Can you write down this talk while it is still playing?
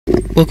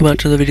welcome back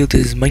to another video.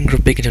 This is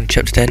Minecraft Bacon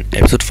Chapter 10,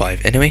 Episode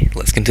 5. Anyway,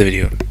 let's get into the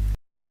video.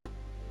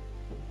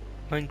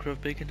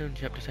 Minecraft Bacon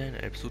Chapter 10,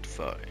 Episode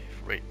 5.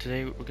 Right,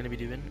 today what we're going to be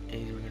doing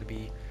is we're going to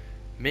be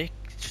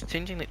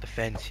changing like the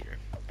fence here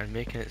and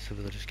making it so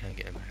villagers can't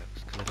get in my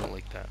house, because I don't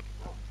like that.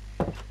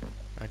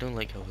 I don't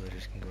like how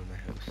villagers can go in my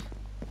house.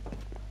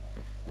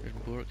 There's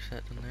Bork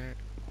set on there,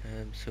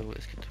 so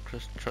let's get the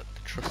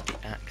trusty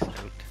axe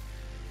out.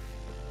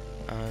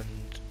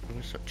 And I'm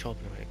going to start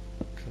chopping away.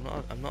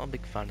 I'm not a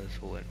big fan of this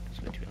whole entrance,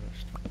 to be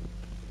honest.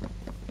 I'm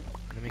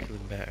gonna make it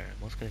look better.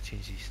 I'm also gonna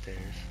change these stairs.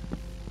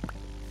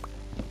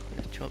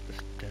 Let's chop this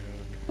down.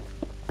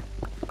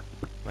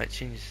 Might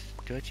change.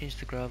 Do I change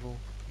the gravel?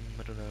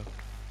 I don't know.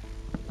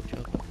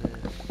 Chop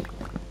this.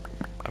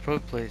 I'll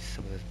probably place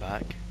some of this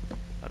back.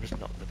 I'm just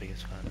not the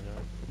biggest fan of it.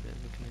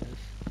 Looking at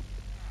this.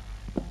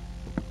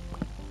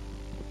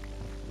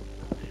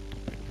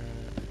 Like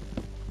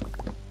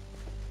that.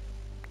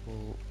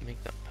 We'll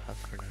make that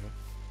path for now.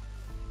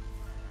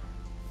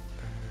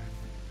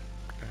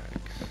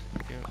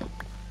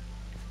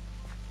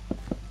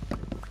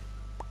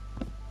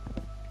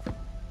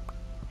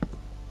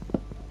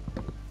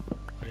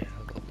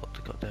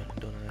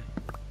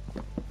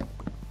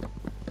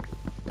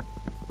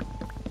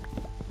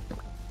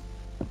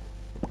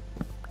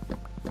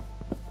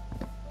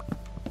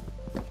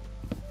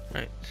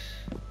 Right.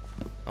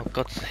 Oh,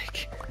 God's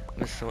sake. I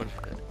missed so much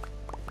of it.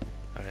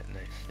 Alright,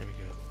 nice. There we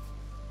go.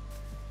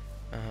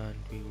 And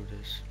we will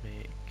just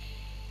make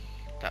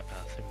that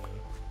path. There we go.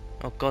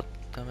 Oh, God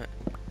damn it.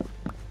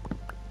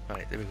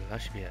 Alright, there we go.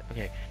 That should be it.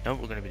 Okay, now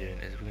what we're going to be doing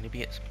is we're going to be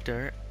getting some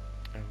dirt.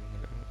 And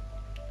we're going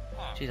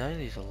to... Jeez, I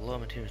use a lot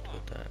of materials to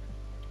put that.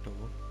 No.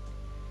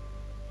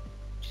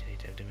 Just need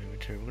to have the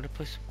inventory. We're going to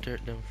place some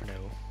dirt down for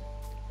now.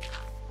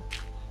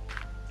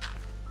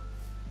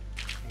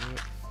 Yep.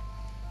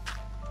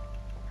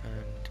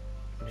 And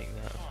make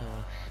that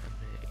fast and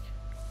make...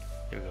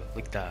 There we go,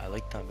 like that, I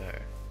like that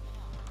better.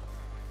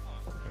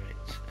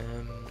 Alright,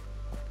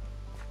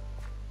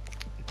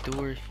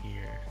 door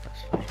here,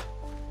 that's fine.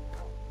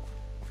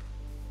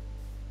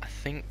 I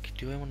think,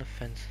 do I want to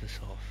fence this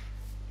off?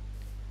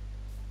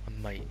 I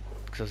might,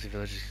 because obviously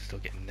villagers can still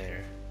get in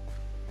there.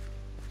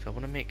 So I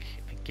want to make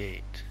a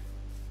gate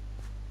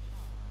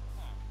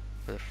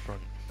for the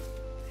front.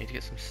 I need to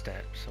get some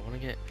steps, I want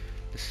to get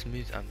the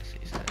smooth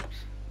andesite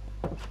steps.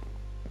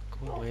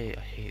 Go away, I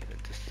hate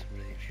it, this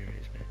really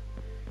infuriates me.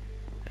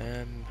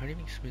 How do you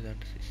make smooth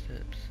andesite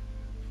steps?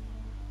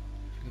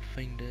 If I can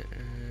find it,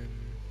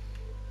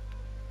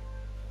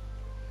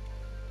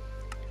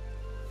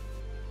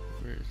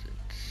 where is it?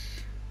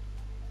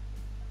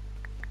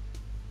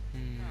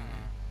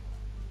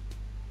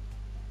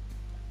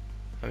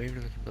 Am I even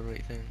looking at the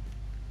right thing?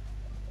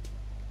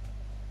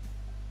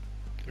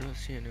 I don't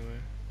see it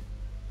anywhere.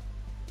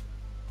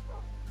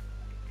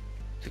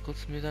 Is it called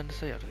smooth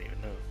andesite? I don't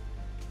even know.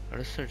 I'll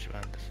just search for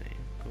andesite.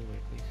 Go away,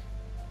 please.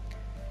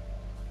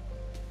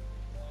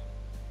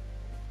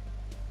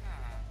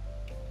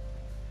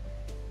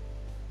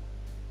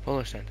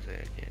 Polished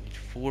andesite. Okay, I need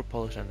 4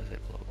 polished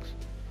andesite blocks.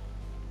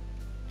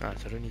 Ah,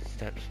 so I don't need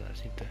steps for that. I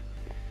just need the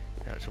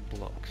actual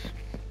blocks.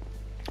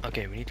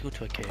 Okay, we need to go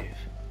to a cave.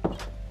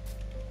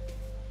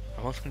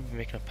 I'm also going to be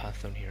making a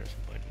path down here at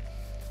some point.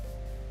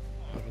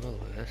 I forgot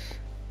about this.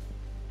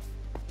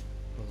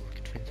 Well, we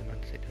can find some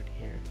andesite down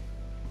here.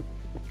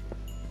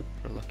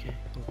 We're lucky.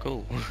 Oh,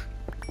 cool.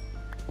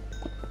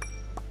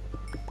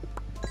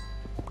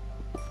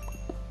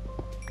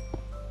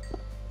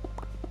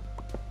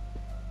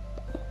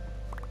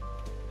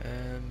 I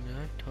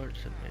have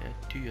torches in there.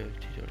 I do have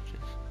 2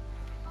 torches.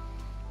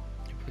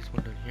 I'll place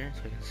one down here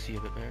so I can see a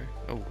bit better.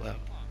 Oh wow.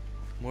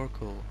 More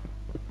coal.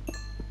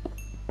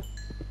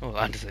 Oh,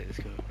 andesite, let's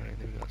go. Alright,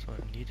 there we go, that's what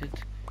I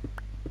needed.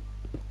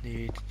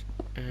 Need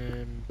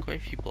quite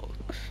a few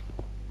blocks.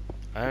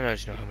 I don't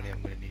actually know how many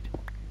I'm gonna need.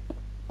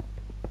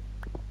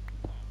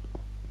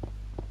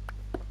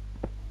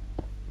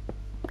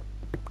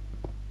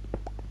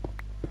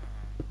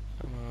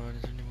 Come on,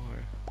 is there any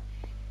more?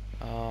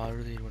 Oh, I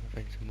really want to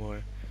find some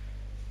more.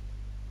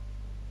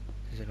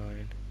 This is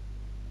annoying.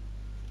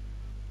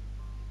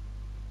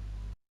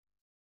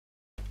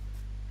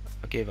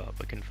 I gave up,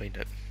 I couldn't find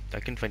it. I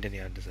couldn't find any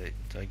andesite,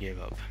 so I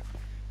gave up.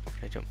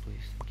 Can I jump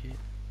please? Thank you.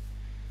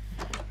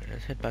 Right,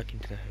 let's head back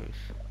into the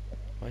house.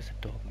 Why is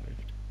the dog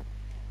moved?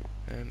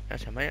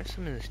 Actually I might have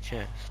some in this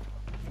chest.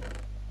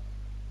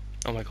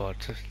 Oh my god.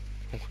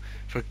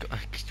 Why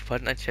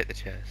didn't I check the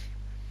chest?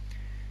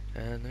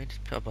 Let me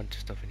just put a bunch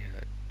of stuff in here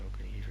that I'm not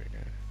going to use right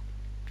now.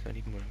 Because I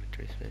need more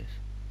inventory space.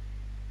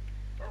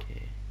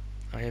 Okay.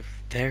 I have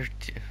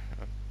 30...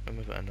 I'm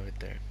a bit annoyed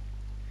there.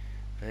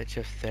 I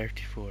actually have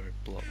 34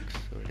 blocks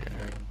already,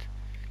 and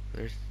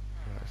there's...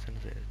 Oh, that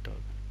sounds like a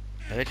dog.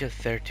 I actually have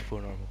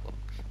 34 normal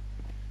blocks.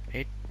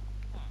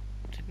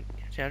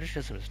 Actually, I just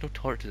realized there's no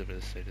torches over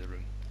this side of the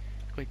room.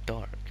 It's quite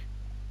dark.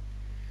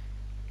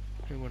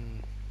 We'll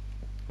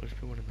just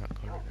put one in that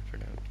corner for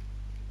now.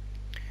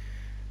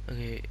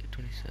 Okay,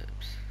 20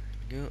 steps.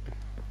 There we go.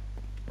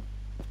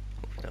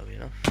 Hopefully that'll be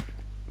enough.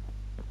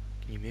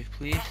 Can you move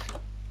please?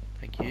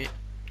 Thank you.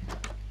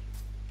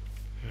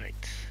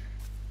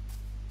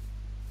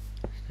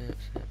 step,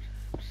 step,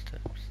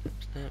 step, step, step,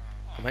 step.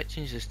 I might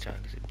change this tag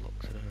because it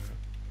blocks it, I don't know.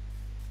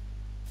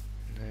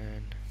 And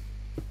then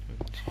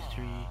 1, 2,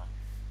 3.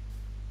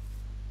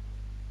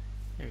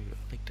 There we go,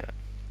 like that.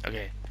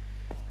 Okay.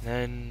 And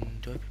then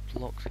do I put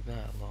blocks like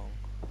that along?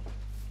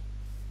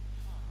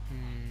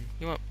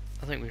 You know what?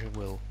 I think we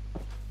will.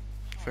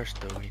 First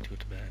though, we need to go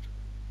to bed.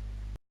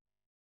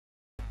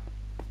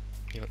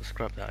 You know,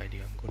 scrap that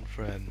idea. I'm going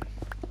for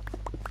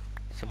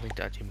something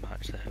to actually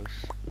match the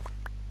house.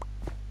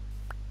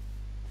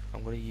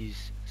 I'm going to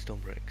use stone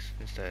bricks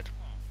instead.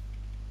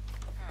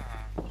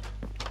 I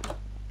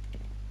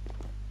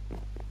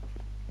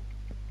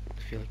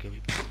feel like it'll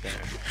be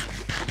better.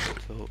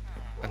 So,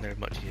 and they're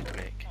much easier to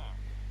make.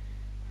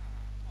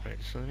 Right,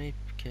 so let me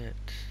get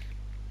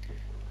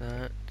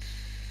that.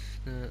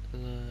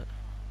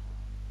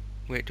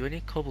 Wait, do I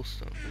need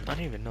cobblestone? I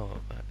don't even know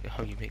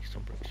how you make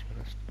stone bricks, to be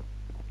honest.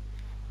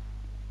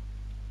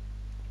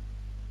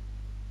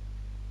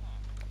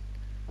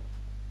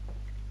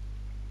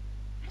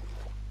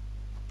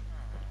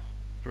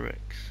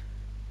 Bricks.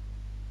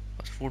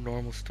 That's 4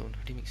 normal stone.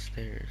 How do you make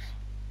stairs?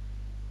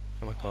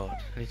 Oh my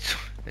god,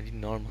 I need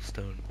normal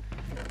stone.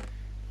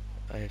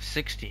 I have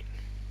 16.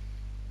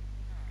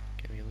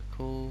 Get me the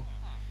coal.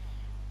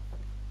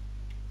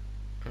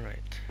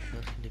 Alright,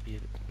 that's going to be a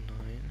bit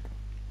annoying.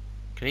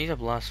 Can I use a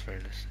blast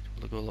furnace?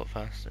 Will it go a lot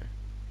faster?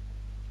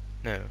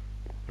 No.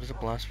 What is a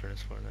blast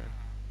furnace for then?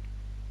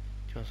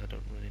 To be honest, I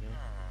don't really know.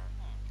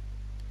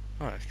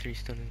 Oh, I have 3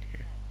 stone in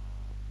here.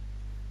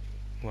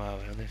 Wow,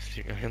 I only have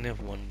 3. I only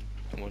have one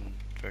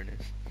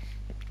furnace.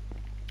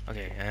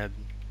 Okay,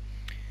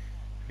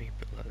 we can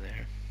put that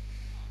there.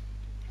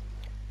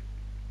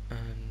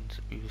 And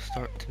we will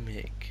start to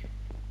make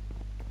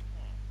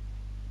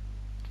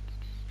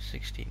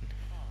 16.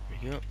 There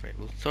we go. Right,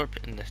 we'll start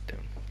putting this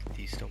down.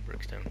 These stone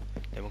bricks down.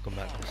 Then we'll come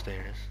back to the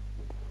stairs.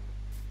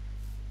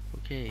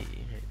 Okay,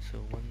 right, so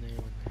one there,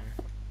 one there.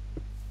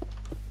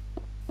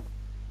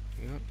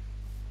 There we go.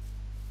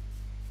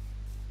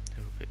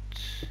 Then we'll put...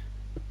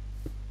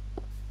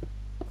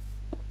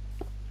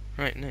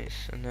 Right,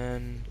 nice. And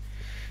then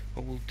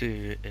what we'll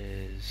do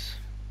is...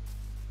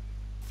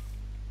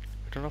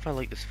 I don't know if I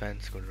like this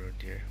fence going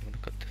around here. I'm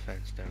gonna cut the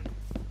fence down.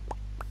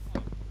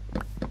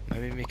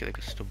 Maybe make it like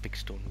a big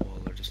stone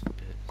wall or just a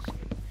bit.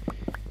 Something.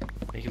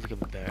 Make it look a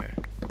bit better.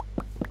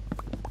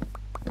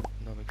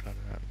 Not a big fan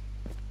of that.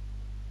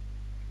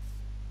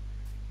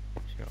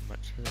 There's not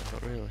much of that. I'm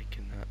not really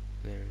liking that.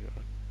 There we go.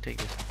 Take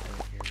this down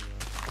here as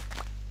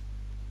well.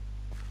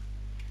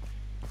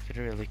 I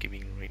don't really like it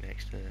being right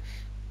next to this.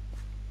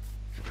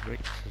 So break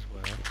this as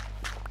well.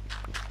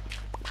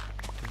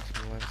 Doing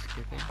some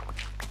landscaping.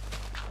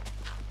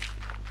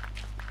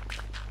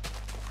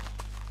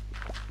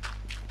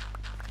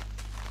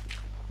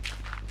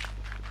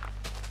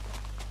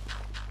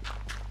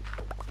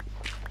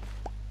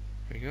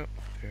 There we go,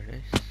 very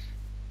nice.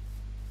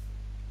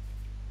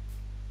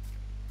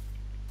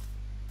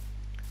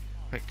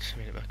 Right,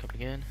 made it back up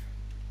again.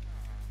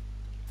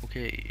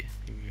 Okay,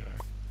 here we are.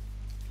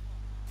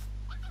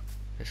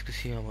 Let's go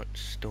see how much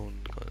stone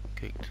got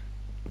cooked.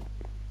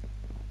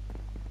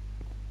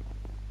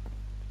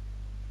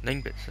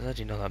 9 bits, that's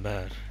actually not that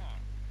bad.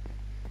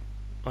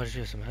 Oh, I just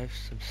realised I have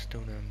some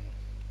stone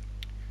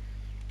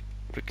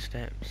brick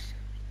steps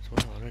as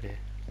well already.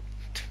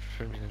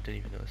 For some reason I didn't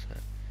even notice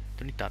that.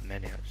 Don't need that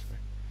many actually.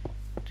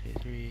 2,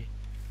 3.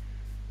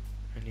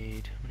 I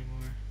need how many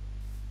more?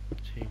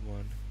 2,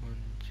 1,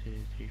 2,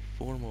 3,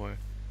 4 more.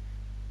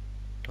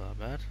 Not that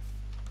bad.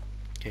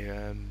 Okay,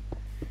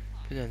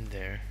 put it in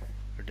there.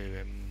 Or do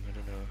I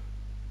don't know.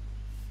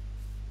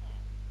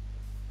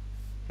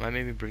 Might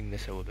maybe bring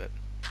this out a bit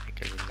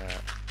because of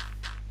that.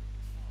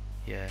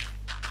 Yeah.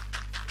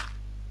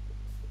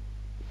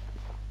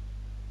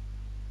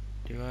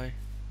 Do I?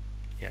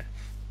 Yes.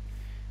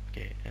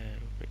 Okay,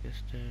 we'll break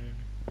this down.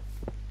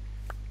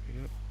 There we go.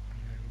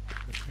 And then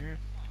we'll put it here.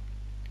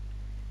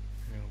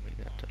 And then we'll make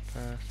that a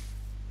path.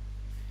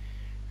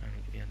 And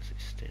we'll get the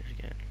underside stairs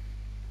again.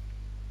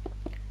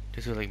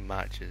 Just so it like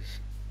matches.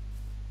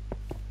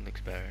 It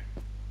looks better.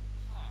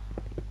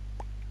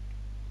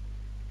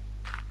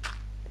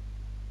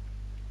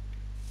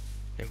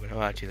 Yeah, when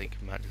I actually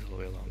like matches all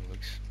the way along, it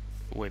looks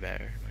way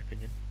better in my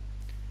opinion.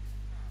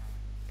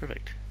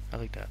 Perfect. I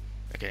like that.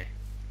 Okay.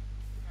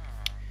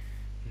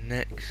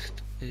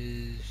 Next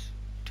is,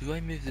 do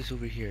I move this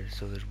over here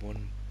so there's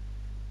one?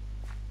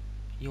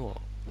 You know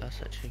what?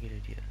 That's actually a good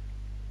idea.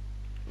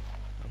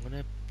 I'm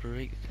gonna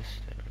break this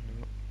down.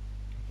 No.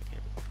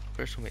 Okay.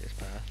 First we'll make this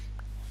path.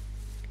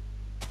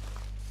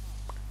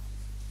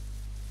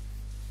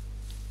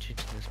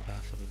 Changing this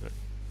path up a bit.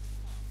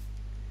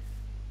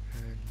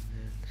 And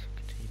then this will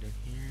continue down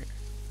here.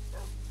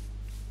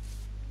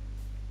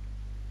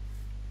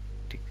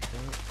 Dig this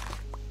out.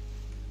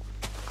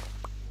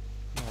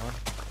 Come on.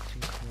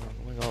 Come on.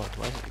 Oh my god,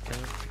 why is it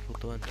becoming people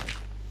doing that?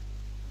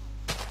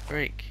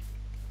 Break!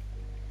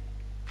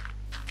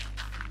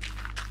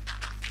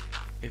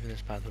 Moving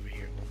this path over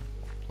here, one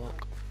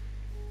block.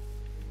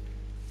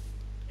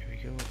 Here we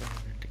go, and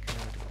then dig that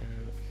out, dig that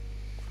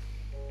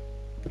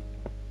out.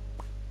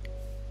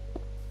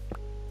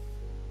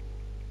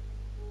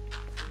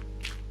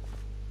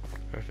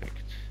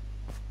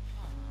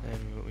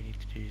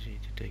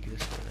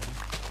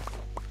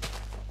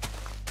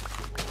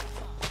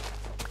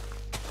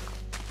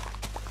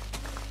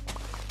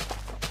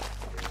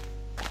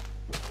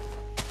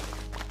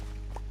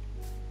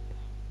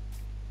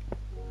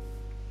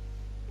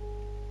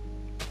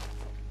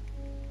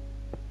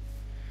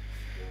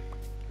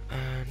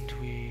 And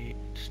we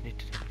just need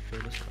to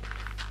fill this up.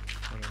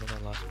 Oh no, not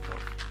my last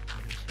block.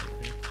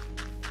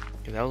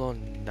 Okay,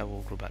 that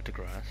will go back to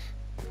grass.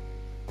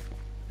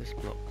 This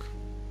block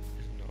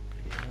is not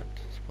going to be that.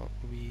 This block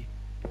will be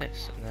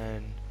this, and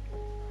then...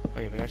 Oh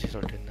yeah, we actually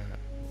started doing that.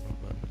 Wrong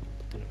button.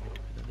 Didn't mean to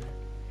put that there.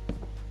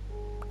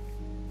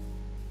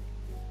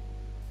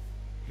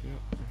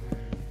 Yep, and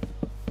then...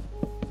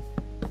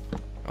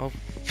 Oh,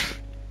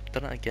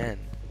 done it again.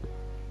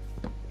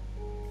 I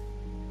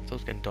thought it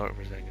was getting dark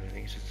for a second. I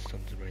think it's just the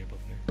sun's right above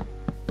me.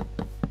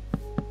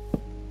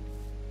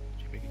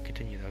 We can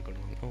continue that going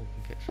along. Oh, we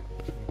can get some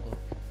more block.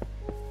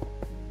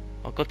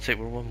 Oh, God's sake,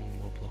 we're one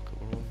more block.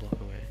 We're one block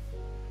away.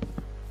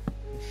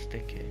 It's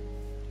stinky.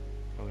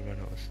 Oh, we ran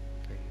out of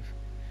things.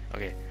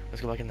 Okay,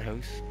 let's go back in the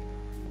house.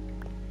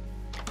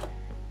 Hello,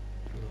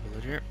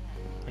 villager.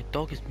 My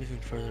dog is moving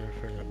further and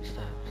further up the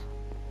steps.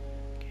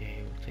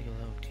 Okay, we'll take a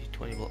look.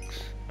 20 blocks.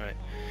 Alright.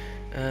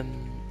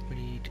 We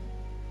need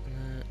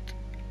that.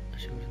 I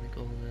should make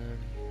all of them.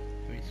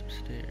 We need some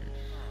stairs.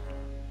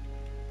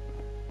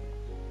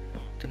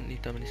 Didn't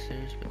need that many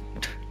stairs,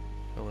 but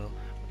oh well.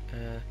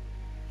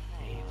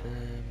 We need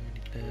them, we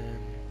need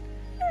them,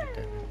 we need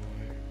them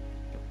more.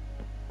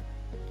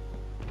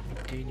 What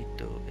I do need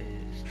though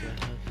is, do I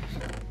have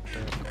some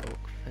dark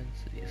oak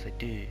fences? Yes I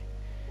do.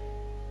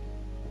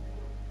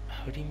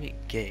 How do you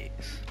make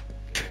gates?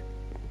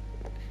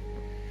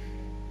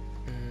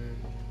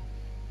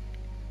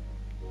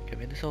 Okay,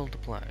 made this all into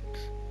planks.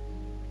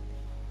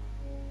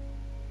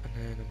 And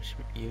then I'm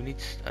sure you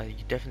need,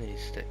 you definitely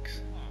need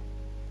sticks.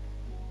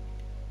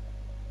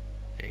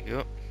 There you go.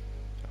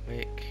 I'll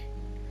make,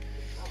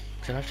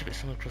 because I have to put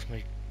some across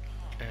my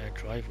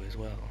driveway as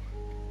well.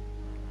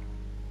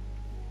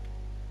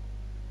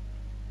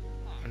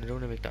 And I don't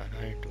want to make that an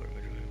iron door in my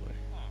driveway.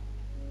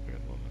 Where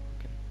am I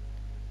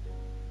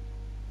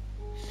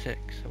looking?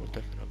 6, that will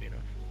definitely not be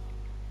enough.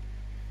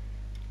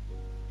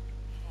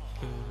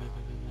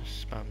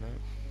 Spam that.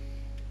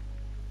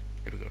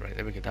 There we go, right,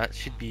 there we go. That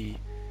should be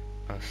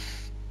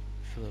us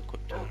full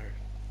equipped with our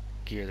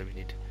gear that we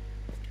need.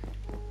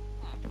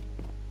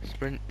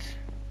 Sprint.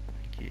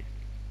 Thank you.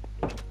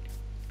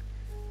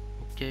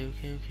 Okay.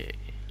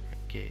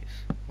 Right, gates.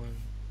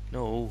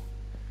 No.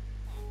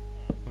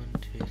 1,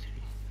 2, 3.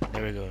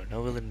 There we go.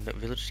 Now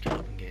villagers can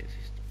open gates.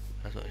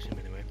 That's what I assume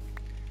anyway.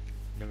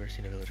 Never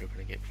seen a villager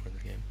open a gate before in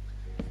this game.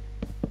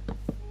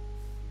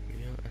 Here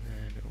we go, and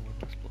then one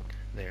last block.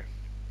 There.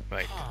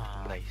 Right.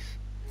 Nice.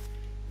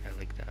 I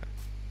like that.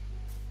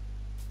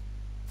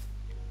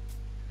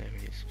 Then we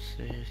need some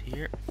stairs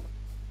here.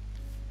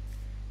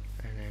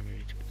 And then we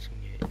need to put some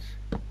gates.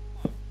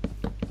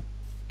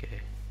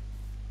 Okay.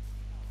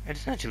 It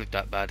doesn't actually look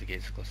that bad, the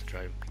gates across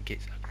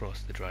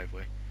the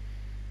driveway.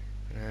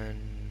 And then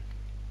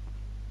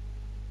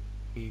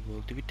we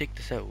will. Do we take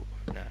this out?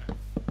 Nah.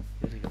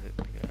 Just like that.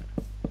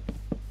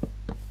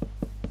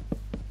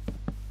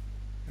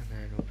 And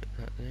then we'll put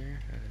that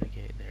there, and then a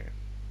gate there.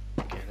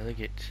 Okay, another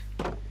gate.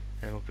 And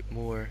then we'll put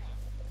more.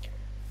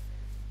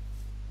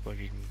 What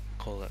do you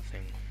call that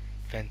thing?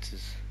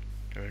 Fences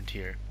around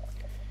here.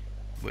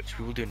 Which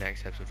we will do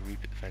next episode, where we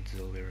put the fences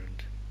all the way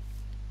around.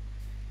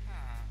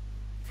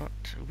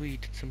 But we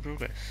did some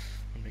progress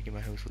on making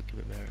my house look a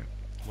bit better.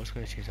 I'm also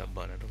going to change that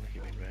button, I don't like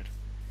it being red.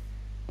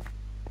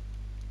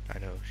 I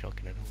know,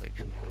 shocking, I don't like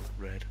something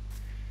red.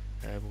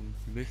 We'll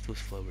remove those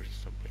flowers at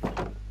some point.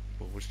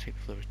 Well, we'll just take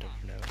the flowers down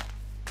for now.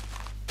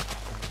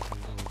 And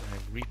we will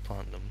then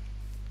replant them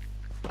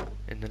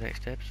in the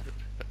next episode.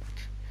 But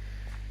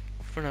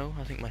for now,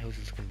 I think my house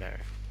is looking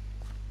better.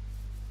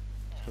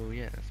 So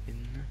yeah, that's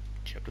been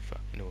chapter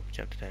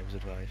 10,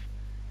 episode 5.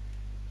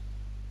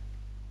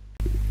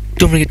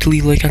 Don't forget to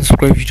leave a like and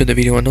subscribe if you enjoyed the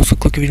video, and also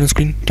click the video on the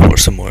screen to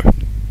watch some more.